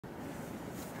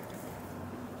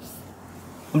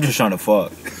I'm just trying to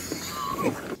fuck.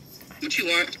 What you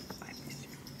want?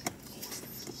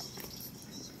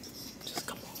 Just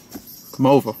come over. Come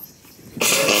over.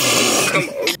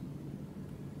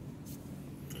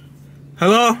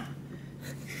 Hello?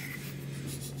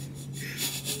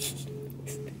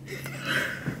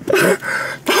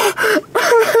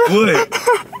 What?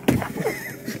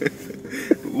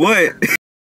 What?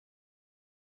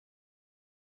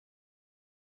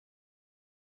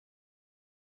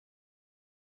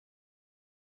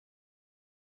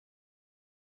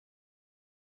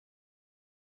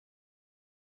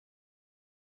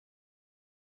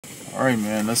 All right,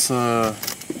 man. Let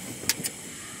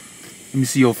me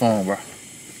see your phone, bro.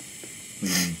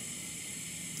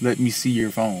 Let me see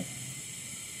your phone.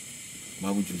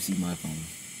 Why would you see my phone?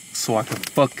 So I can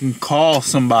fucking call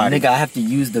somebody. Nigga, I have to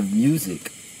use the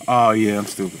music. Oh, yeah, I'm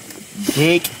stupid.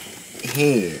 Big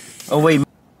head. Oh, wait.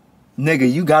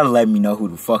 Nigga, you gotta let me know who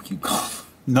the fuck you call.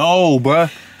 No,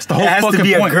 bruh. It's the whole fucking point. It has to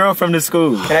be a girl from the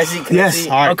school. Can I see? Can I see?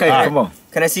 All right, okay, all right. come on.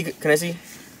 Can I see? Can I see?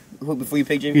 Who before you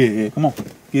pick Jimmy? Yeah, come on.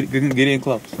 Get in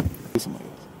close. Get somebody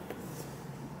else.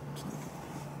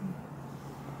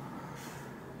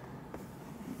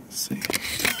 Let's see.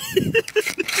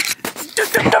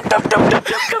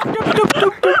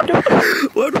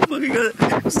 What the fuck you got?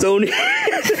 Sony.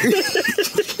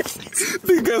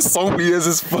 They got Sony as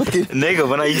his fucking. Nigga,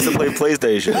 when I used to play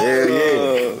PlayStation.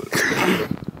 Yeah.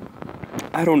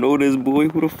 I don't know this boy.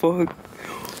 Who the fuck?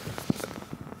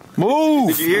 Move!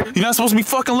 Did you hear? You're not supposed to be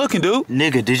fucking looking, dude.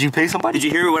 Nigga, did you pick somebody? Did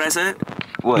you hear what I said?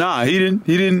 What? Nah, he didn't.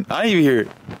 I didn't even hear it.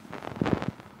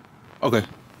 Okay.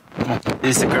 Come on.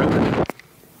 It's a girl.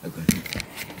 Okay.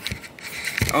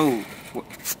 Oh. What?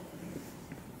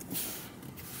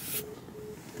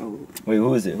 Oh. Wait,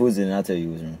 who is it? Who is it? And I'll tell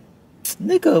you who's wrong.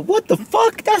 Nigga, what the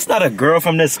fuck? That's not a girl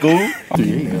from this school.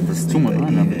 It's too much.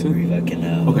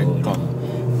 Okay, go.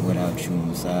 Without you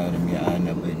inside of me, I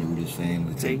never knew this thing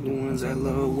would Take the ones I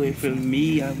love away from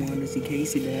me. I want to see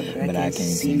Casey there, but I can't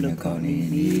seem to call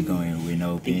me. Going with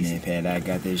no pen and pad. I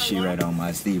got this shit right on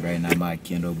my sleeve. Right now, my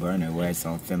Kindle burning. Where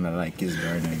I'm feeling like it's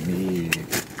burning me.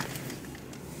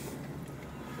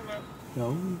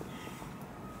 Yo.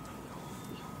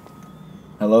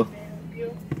 Hello?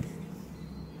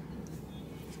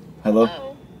 Hello?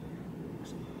 Hello?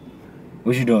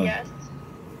 What you doing? Yes.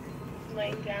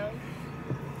 Laying down.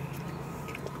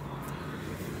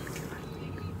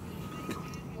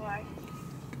 Why?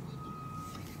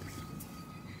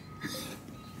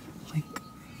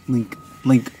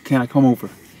 Link, can I come over?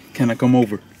 Can I come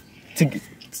over?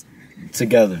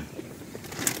 Together.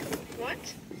 What?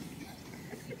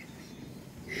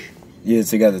 Yeah,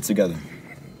 together.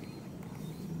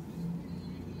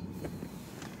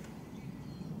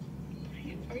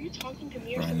 Are you talking to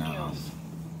me or Right something now. else?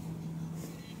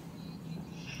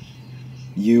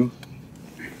 You?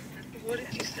 What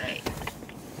did you say?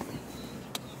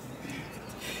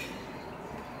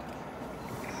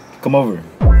 Come over.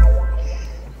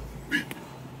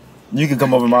 You can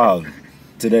come over my house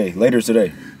today, later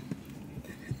today.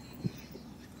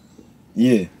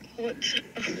 Yeah.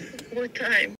 What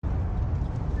time?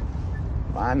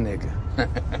 My nigga.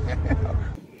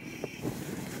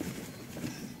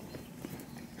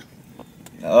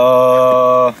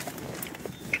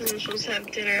 Because I'm supposed to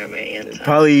have dinner at my aunt's house.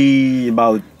 Probably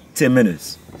about 10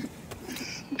 minutes.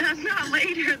 That's not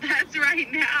later, that's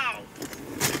right now.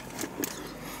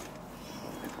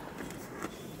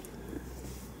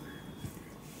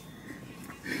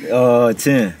 Uh,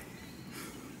 10.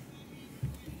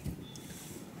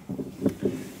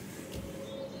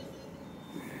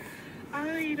 I'll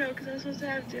let you know because I'm supposed to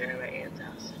have dinner at my aunt's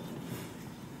house.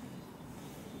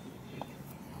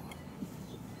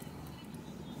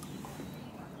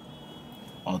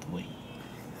 All the way.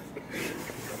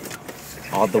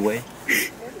 All the way.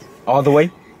 All the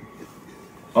way.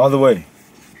 All the way. What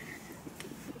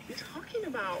are you talking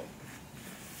about?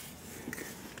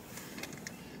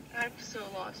 I'm so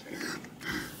lost right now.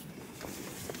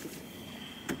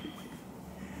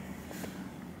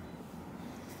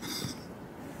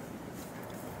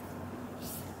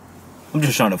 I'm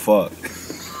just trying to fuck.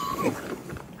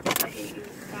 I hate you.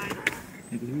 Bye.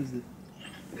 Nigga, who is it?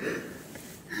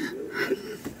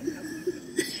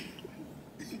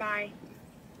 Bye.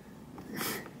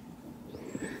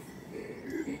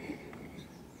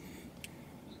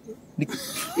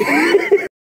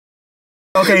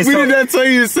 Okay, We so did not tell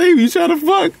you to say you trying to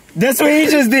fuck. that's what he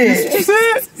just did. You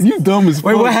said? You dumb as fuck.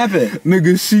 Wait, what happened?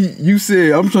 Nigga, you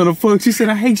said, I'm trying to fuck. She said,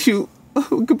 I hate you.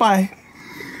 Goodbye.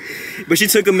 But she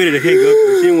took a minute to hang up.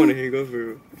 She didn't want to hang up for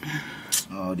real.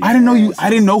 Oh, I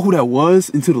didn't know who that was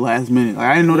until the last minute. Like,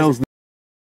 I didn't know that was.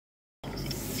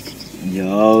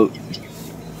 Yo.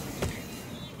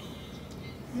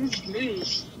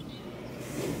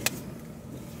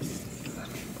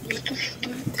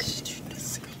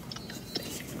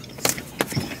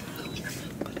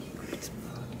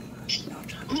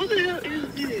 Who the hell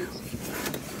is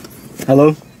this?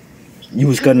 Hello? You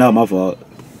was cutting out, my fault.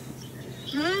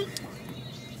 Huh?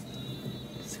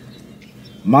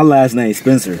 My last name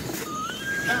Spencer.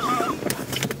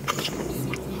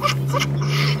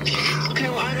 Okay,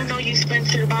 well, I don't know you,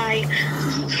 Spencer. Bye.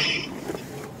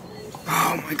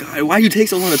 Oh my god, why you take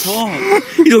so long to talk?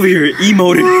 He's over here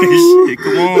emoting and shit.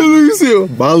 Come on. You see,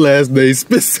 my last name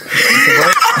Spencer.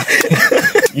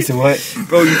 You said what?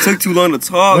 Bro, you took too long to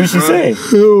talk. What did she bro. say?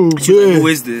 Oh, She's like, who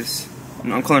is this?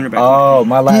 No, I'm calling her back. Oh,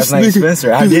 my last This name nigga-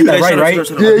 Spencer. I did that right, right?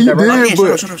 Shut up, Yeah, you that right? did, Okay,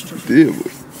 but... shut up. Yeah,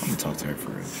 but... I'm gonna talk to her for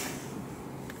real.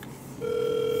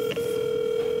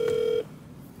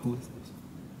 Who is this?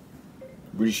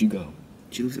 Where did she go?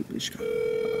 She lives in Chicago. I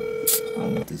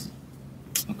don't know what this is.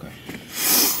 Okay.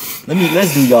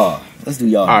 Let's do y'all. Let's do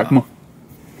y'all. Alright, come on.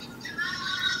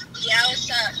 Yeah,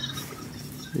 what's up?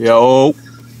 Yo.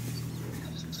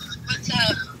 What's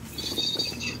up?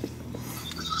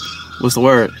 What's the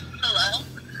word? Hello?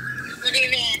 What do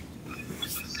you mean?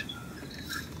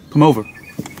 Come over.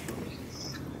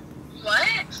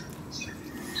 What?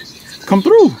 Come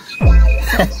through.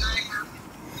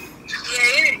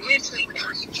 Yeah, you're tweaking.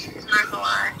 I'm not gonna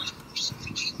lie.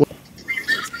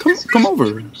 Come over.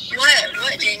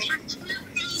 What, Jamie?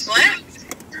 What?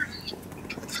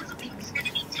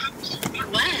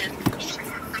 What?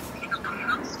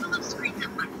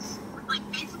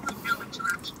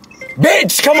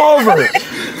 Bitch, come over.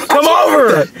 Come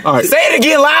over. Alright, Say it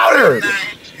again louder.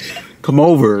 Bye. come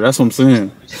over. That's what I'm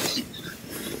saying.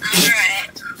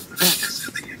 Alright.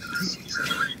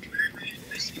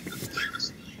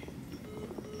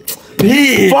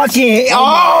 Fucking, you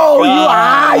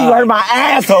hurt my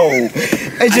asshole.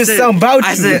 It's just something about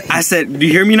you. I said, do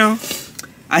you hear me now?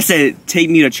 I said, take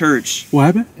me to church. What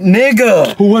happened?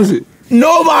 Nigga, Who was it?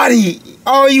 nobody.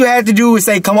 All you had to do was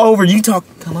say, come over. You talk,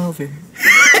 come over.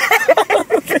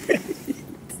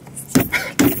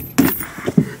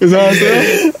 Is that what I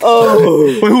said?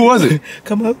 Oh, Wait, who was it?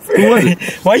 come over. Who was it?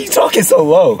 Why you talking so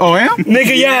low? Oh, I am?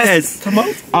 Nigga, yes. Come over.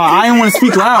 I didn't want to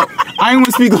speak loud. I didn't want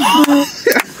to speak loud.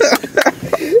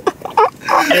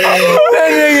 That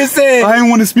nigga said, I didn't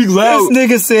want to speak loud. this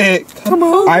nigga said, come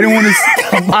over. I didn't want to.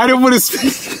 I didn't want to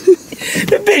speak.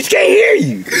 The bitch can't hear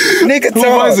you. Nigga, Who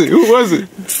talk. was it? Who was it?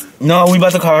 No, we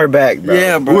about to call her back, bro.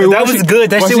 Yeah, bro. Wait, that why was she- good.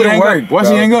 That why shit she would have hang up? worked. Why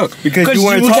she hang up? Because Because you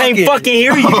weren't we talking. can't fucking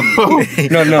hear you.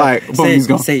 No. Alright, boom, he's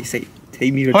gone. Say,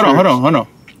 take me to Hold church. on.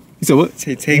 You said what?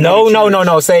 Say, take me No.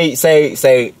 to church.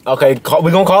 Say. Okay,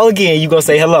 we gonna call again. You gonna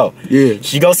say hello. Yeah.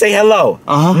 She gonna say hello.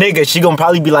 Uh-huh. Nigga, she gonna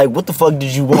probably be like, what the fuck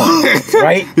did you want?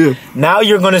 Right? Yeah. Now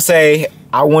you're gonna say,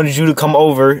 I wanted you to come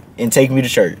over and take me to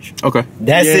church. Okay.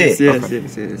 That's Yes.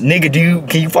 it. Nigga,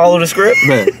 can you follow the script?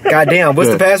 Man. Goddamn, what's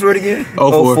Yeah. the password again?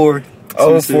 04.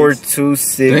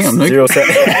 042607. Damn, nigga.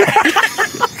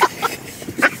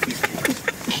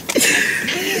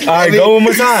 Alright, go one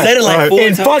more time. Said it like Alright. 4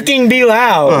 And times. fucking be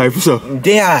loud. Alright, for sure.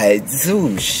 Yeah,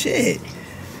 dude, shit.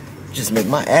 Just make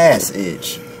my ass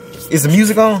itch. Is the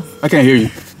music on? I can't hear you.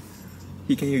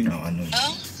 He can hear you. No, I know.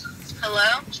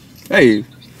 Hello? Hey,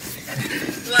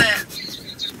 What?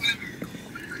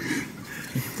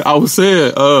 I was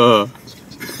saying,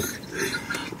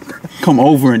 come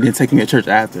over and then take me to church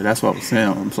after. That's what I was saying.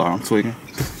 I'm sorry, I'm tweaking.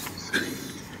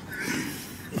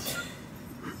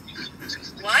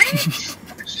 What?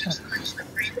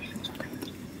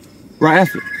 Right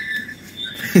after.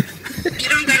 You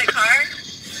don't got a car?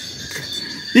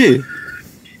 Yeah.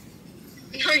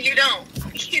 No, you don't.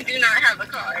 You do not have a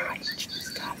car.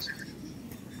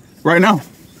 Right now.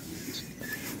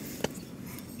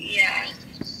 Yeah.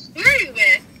 Who are you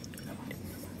with?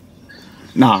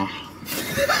 Nah.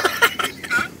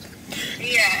 Huh?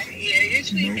 Yeah, you're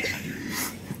tweaking.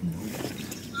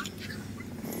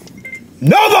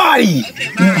 Nobody!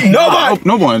 Okay, bye. Nobody!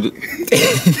 Nobody.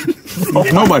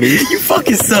 Nobody. You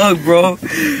fucking suck, bro. What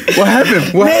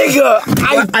happened? What happened?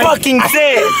 Nigga, I fucking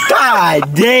said,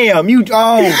 God damn, you,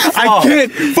 oh, I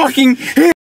can't fucking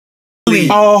hear.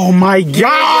 Oh my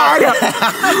god!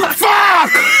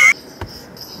 Fuck!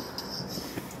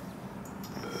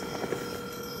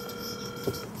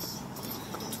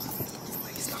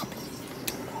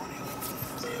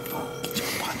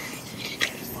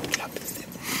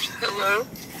 Hello?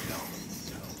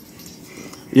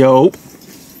 Yo,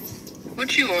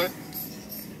 What you want?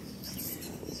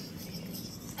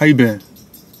 how you been?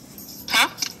 Huh?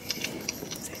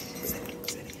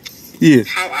 Yeah,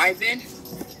 How I been?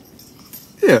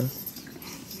 yeah.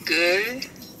 Good.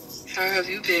 How have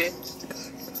you been?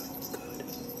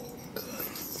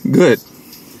 Good.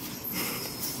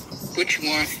 What you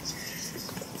want?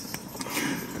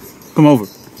 Come over.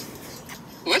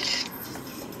 What?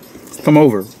 Come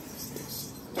over.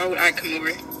 Why would I come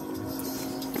over?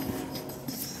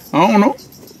 I don't know.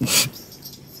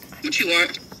 What you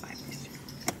want?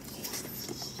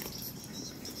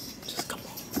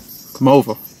 Come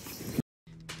over.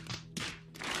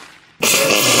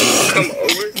 Come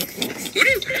over?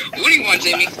 What do you want,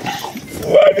 Jamie?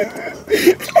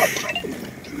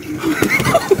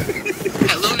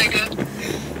 Hello, nigga.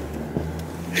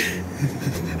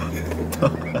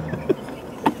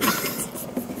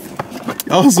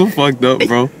 Y'all so fucked up,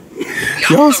 bro.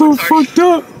 Y'all so fucked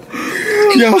up.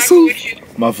 Y'all so...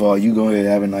 My fault. You go ahead.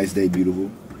 Have a nice day, beautiful.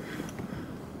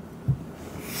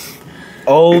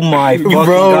 Oh my fucking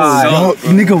god.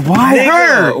 Nigga, why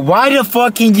her? Why the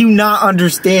fuck can you not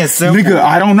understand simple? Nigga,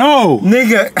 I don't know.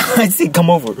 Nigga, I see, come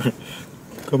over.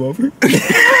 Come over.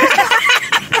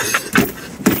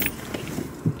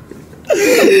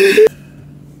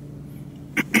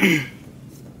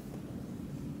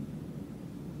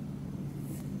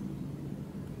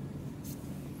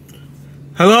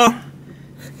 Hello?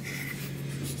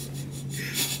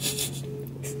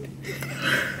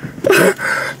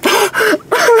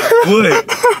 What?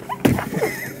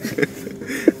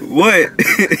 What?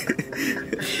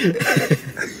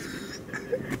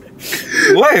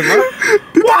 What, bro?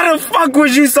 Why the fuck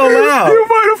was you so loud? You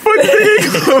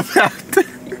motherfucking